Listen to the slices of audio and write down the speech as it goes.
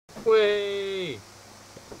Whee!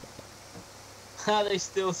 Ha, they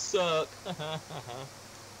still suck.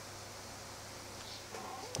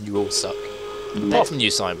 You all suck. Apart from you,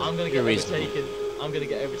 Simon. I'm gonna You're get reasonable. overtaken. I'm gonna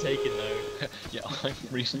get overtaken though. Yeah, I'm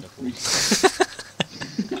reasonable.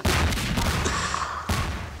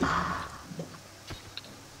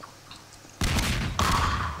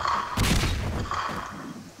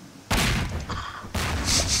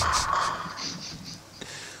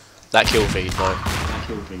 That kill feed though.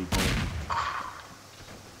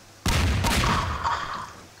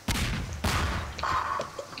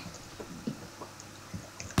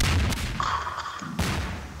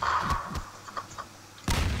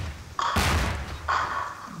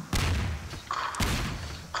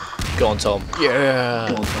 Go on, Tom. Yeah.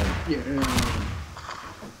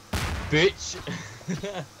 Bitch!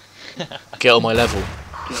 Get on my level.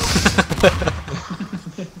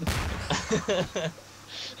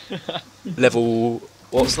 Level.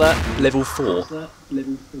 What's that? Level 4.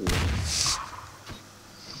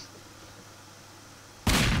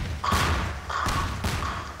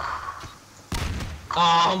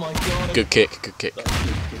 Oh my god! Good kick. Good kick.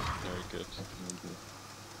 Very good.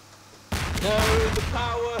 No, the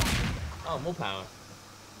power! Oh, more power.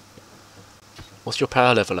 What's your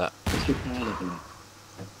power level at? 5.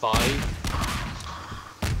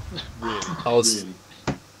 Really? I was.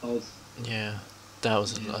 Yeah. That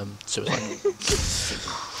was suicide.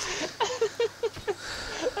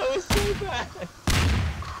 That was so bad!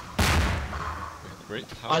 Great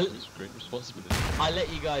power is great responsibility. I let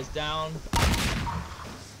you guys down.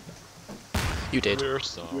 You did. We're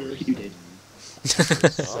sorry.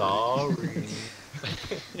 Sorry.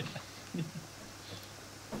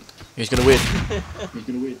 Who's gonna win?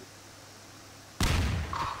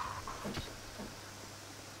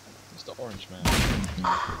 It's the orange man.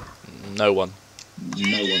 No one.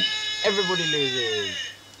 Everybody loses.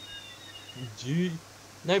 Gee.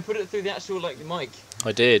 No, put it through the actual like mic.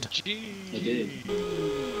 I did. Gee.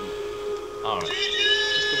 Alright.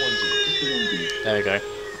 Just the one dude. There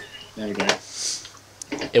we go.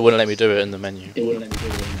 It wouldn't let me do it in the menu.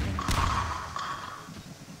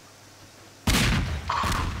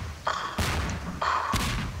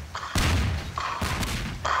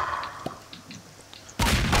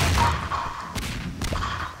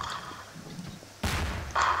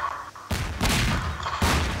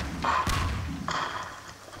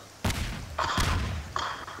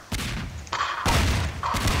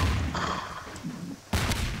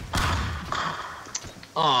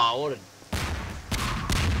 Ah, what a...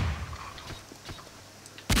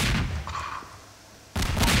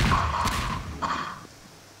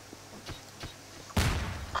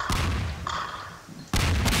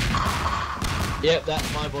 Yep,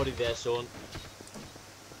 that's my body there, Sean.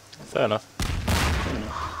 Fair enough.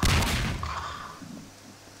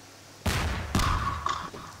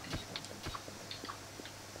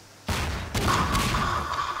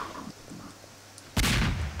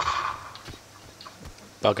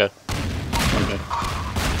 Bugger.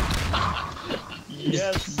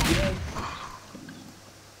 Yes.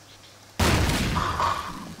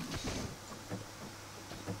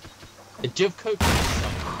 Do you have coke?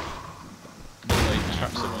 No, they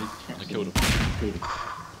trapped someone. I killed him.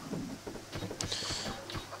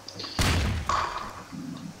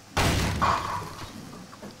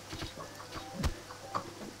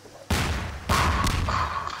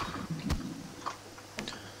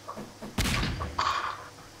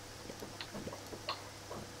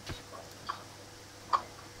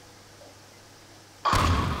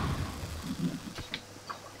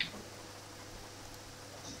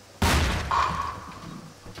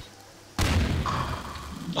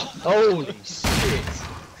 Holy shit!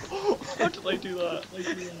 How did they do that?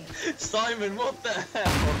 Simon, what the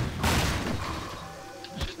hell?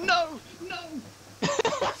 No!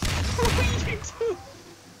 What are you doing?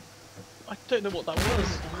 I don't know what that was.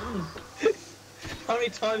 How many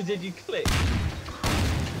times did you click?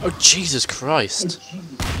 Oh Jesus Christ!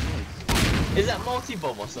 Is that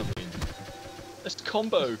multi-bomb or something? That's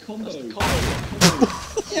combo. That's the combo.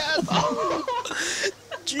 Yes!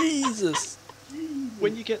 Jesus!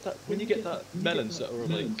 When you get that melons that are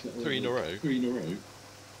like 3 in a row,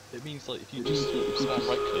 it means like if you just spam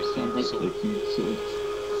right click, you sort of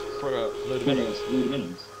throw out a load of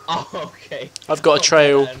melons. Oh, okay. I've got a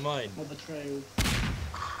trail. That in mind.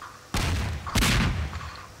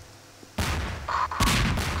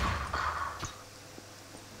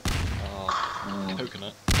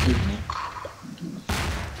 Coconut.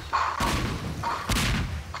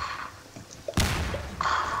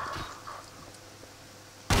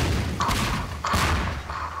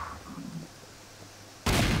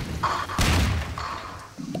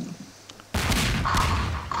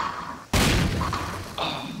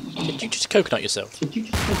 Did you just coconut yourself?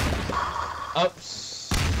 Ups.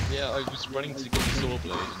 Yeah, I was running to get the saw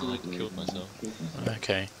blade and I killed myself.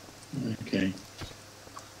 Okay.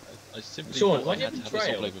 I simply Sean, thought why I do you had to have have a a saw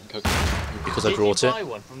trail? blade with coconut. Because I Did brought you it. buy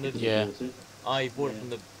one from the... Yeah. I bought it from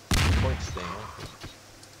the points thing.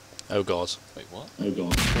 Oh god. Wait, what? Oh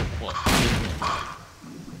What?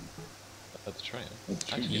 At the trail?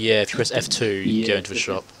 Actually, Yeah, if you press F2, you can go into a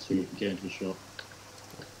shop. So you can go into a shop.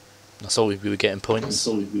 I saw we were getting I points.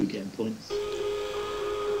 saw we were getting points. Oh,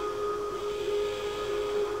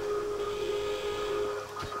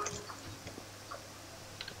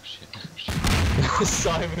 shit.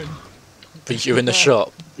 Simon. But you're in the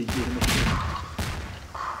shop.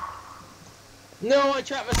 No, I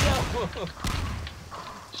trapped myself.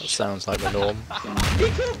 That sounds like the norm. He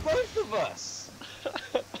killed both of us.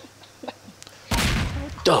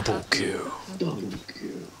 Double kill. Double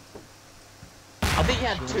kill. I think he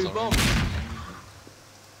had 2 bombs.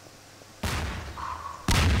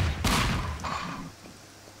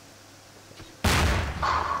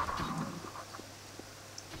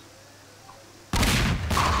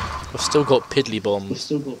 I've still got piddly We've bombs.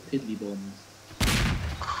 still got piddly bombs.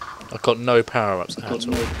 I've got no power-ups We've at got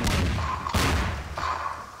all. no You power.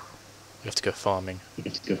 have to go farming. We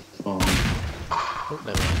have to go farm. Oh,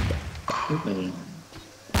 there we are. There we are.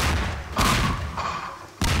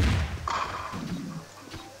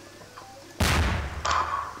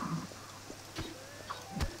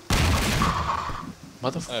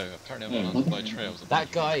 Motherf... Oh, apparently I'm allowed to buy trails.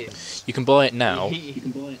 That guy is... You can buy it now You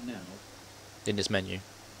can buy it now in this menu.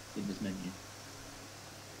 in this menu.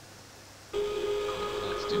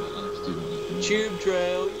 Let's do that. Tube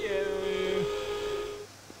trail, yeah.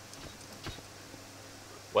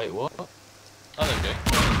 Wait, what? Oh, there we go.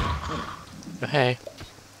 Oh, hey.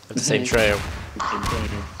 Have the same trail. Yeah,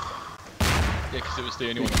 because it was the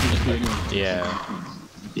only one that was Yeah.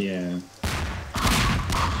 Yeah.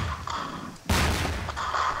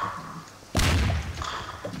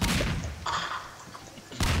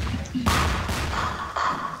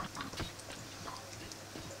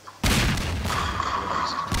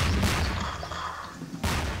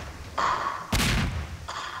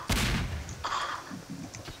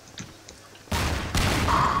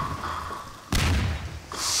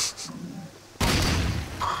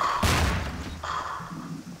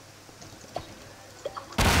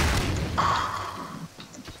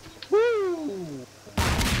 Woo!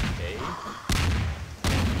 Okay.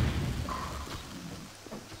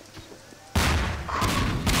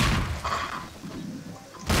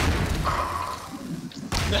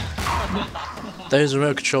 Those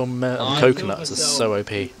remote control I coconuts are killed so OP.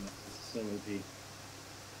 So OP.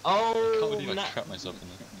 I can't Oh, believe I trapped myself in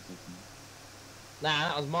there. nah,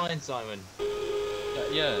 that was mine, Simon.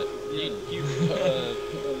 Yeah, you put a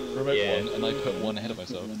remote Yeah. one and I put one ahead of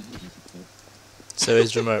myself. So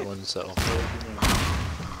is remote one set off.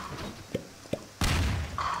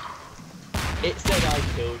 It said I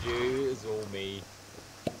killed you, it was all me.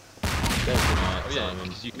 Don't deny it, Oh yeah, Simon.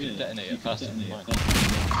 because you could detonate it faster than mine.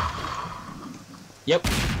 Yep.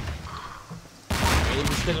 I mean, he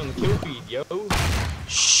was still on the kill feed, yo.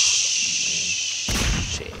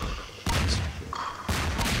 Shit.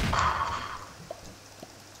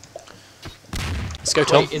 Let's go,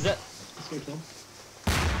 Tom. Wait, is that... Let's go, Tom.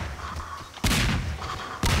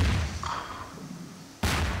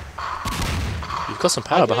 You've got some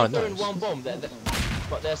power behind those. those. One bomb,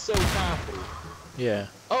 but they're so powerful. Yeah.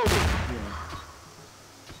 Oh!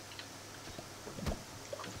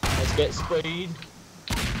 Yeah. Let's get speed.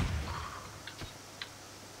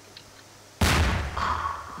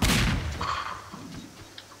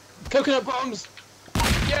 Coconut bombs!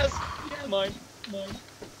 Yes! Yeah, mine.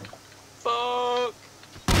 Fuck!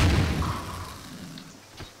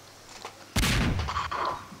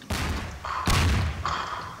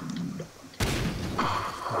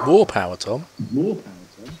 More power, Tom. More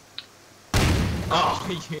power, Tom.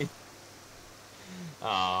 Oh, you...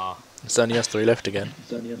 Ah. It's only us 3 left again.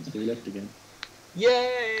 It's only us 3 left again.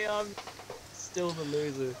 Yay! I'm still the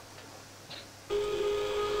loser.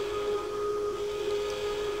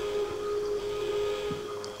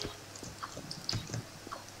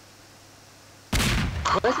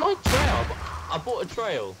 Where's my trail? I bought a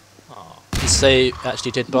trail. Oh. You say you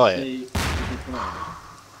actually did buy it. Say,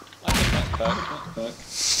 I had that back.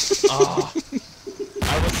 Ah.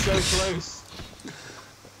 I was so close.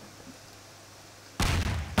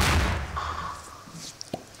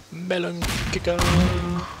 Melon kicker.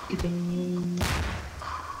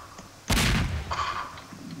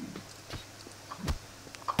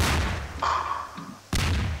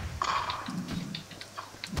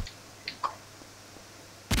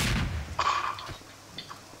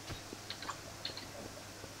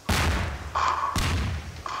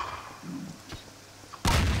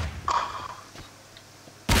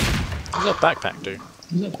 What does that backpack do?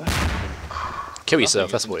 Kill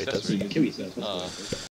yourself, that's what it does. Accessory. Kill yourself. That's what it is.